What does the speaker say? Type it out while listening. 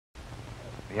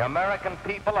The American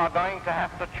people are going to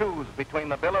have to choose between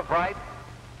the Bill of Rights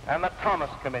and the Thomas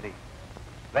Committee.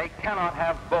 They cannot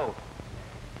have both.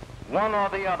 One or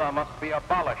the other must be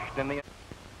abolished in the...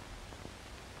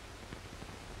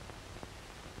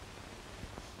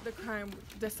 The crime,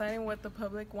 deciding what the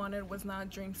public wanted was not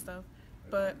dream stuff,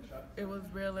 but it was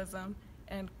realism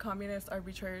and communists are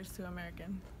betrayers to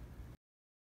Americans.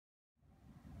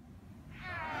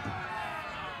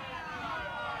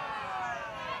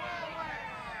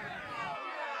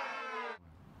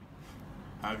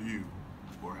 Have you,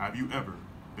 or have you ever,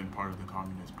 been part of the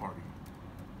Communist Party?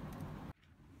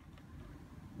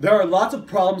 There are lots of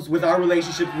problems with our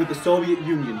relationship with the Soviet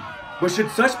Union, but should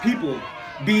such people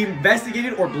be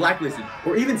investigated or blacklisted,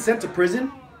 or even sent to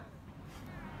prison?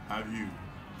 Have you,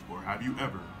 or have you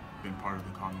ever, been part of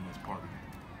the Communist Party?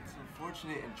 It's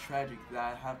unfortunate and tragic that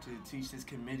I have to teach this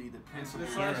committee the principles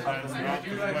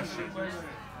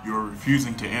You're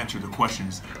refusing to answer the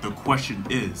questions. The question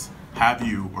is, have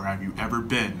you, or have you ever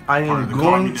been I part of am the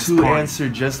going Communist to Party? answer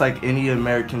just like any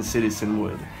American citizen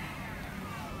would.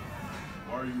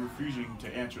 Why are you refusing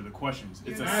to answer the questions?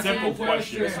 It's a simple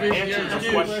question. Answer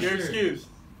the question. Your excuse.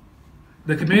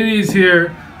 The committee is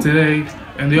here today,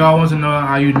 and they all want to know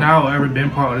how you now ever been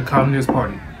part of the Communist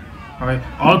Party. All right.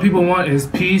 All the people want is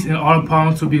peace and all the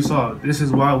problems to be solved. This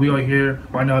is why we are here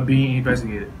right now being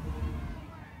investigated.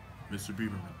 Mr.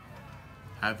 Bieberman,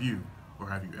 have you, or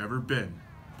have you ever been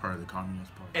part of the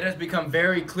Communist Party? It has become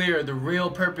very clear the real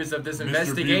purpose of this Mr.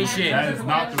 investigation. Bieberman, that is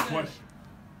not the question.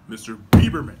 Mr.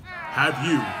 Bieberman, have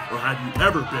you, or have you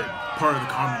ever been part of the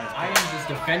Communist I Party? am just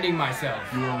defending myself.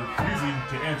 You are refusing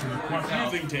to answer the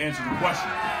question.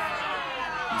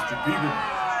 Mr. Bieberman,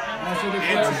 answer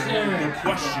the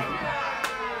question.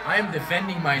 I am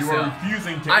defending You are myself.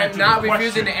 refusing to I answer am not the question.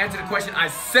 refusing to answer the question. I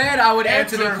said I would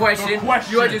answer the question.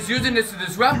 question. You are just using this to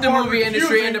disrupt the You are movie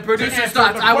industry and the refusing to producer's answer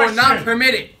thoughts. the I will not question.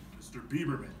 permit it. Mr.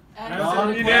 Bieberman,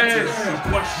 Answer the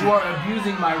question. You are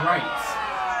abusing my rights.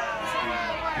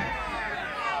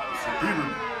 Mr.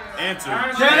 Bieberman, answer.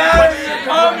 Get out of here,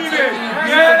 communists!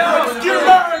 Get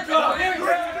out!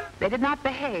 America! They did not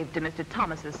behave to Mr.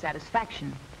 Thomas's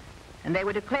satisfaction, and they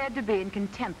were declared to be in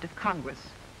contempt of Congress.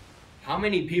 How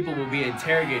many people will be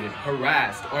interrogated,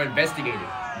 harassed, or investigated?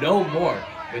 No more,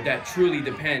 but that truly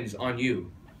depends on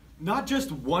you. Not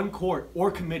just one court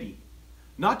or committee,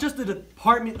 not just the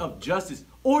Department of Justice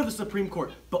or the Supreme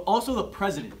Court, but also the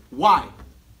President. Why?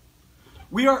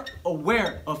 We are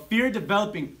aware of fear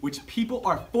developing which people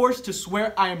are forced to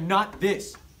swear I am not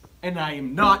this, and I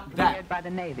am not that. Hired by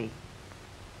the Navy.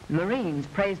 The Marines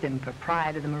praised him for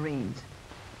pride of the Marines.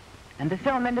 And the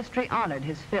film industry honored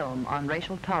his film on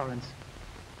racial tolerance.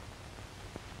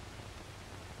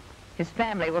 His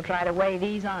family will try to weigh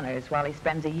these honors while he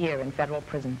spends a year in federal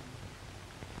prison.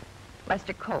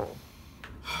 Lester Cole.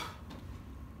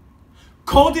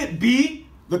 Could it be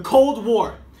the Cold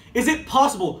War? Is it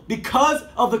possible, because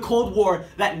of the Cold War,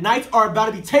 that nights are about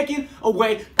to be taken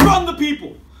away from the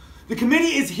people? The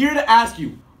committee is here to ask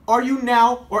you, are you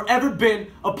now or ever been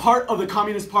a part of the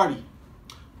Communist Party?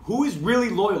 Who is really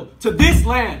loyal to this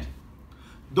land?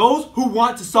 Those who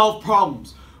want to solve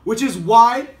problems, which is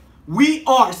why we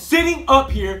are sitting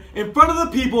up here in front of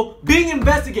the people being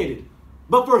investigated.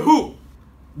 But for who?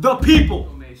 The people.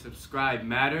 People may subscribe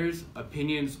matters,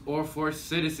 opinions, or force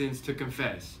citizens to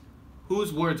confess.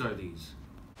 Whose words are these?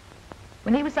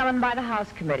 When he was summoned by the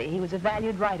House Committee, he was a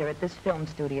valued writer at this film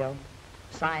studio,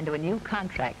 signed to a new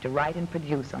contract to write and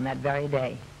produce on that very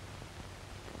day.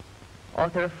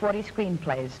 Author of 40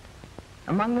 screenplays,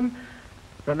 among them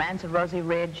Romance of Rosie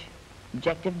Ridge,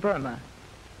 Objective Burma,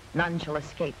 None Shall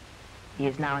Escape. He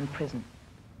is now in prison.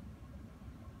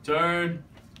 Turn.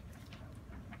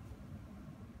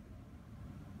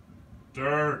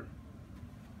 Turn.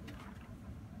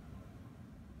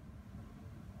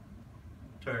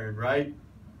 Turn right.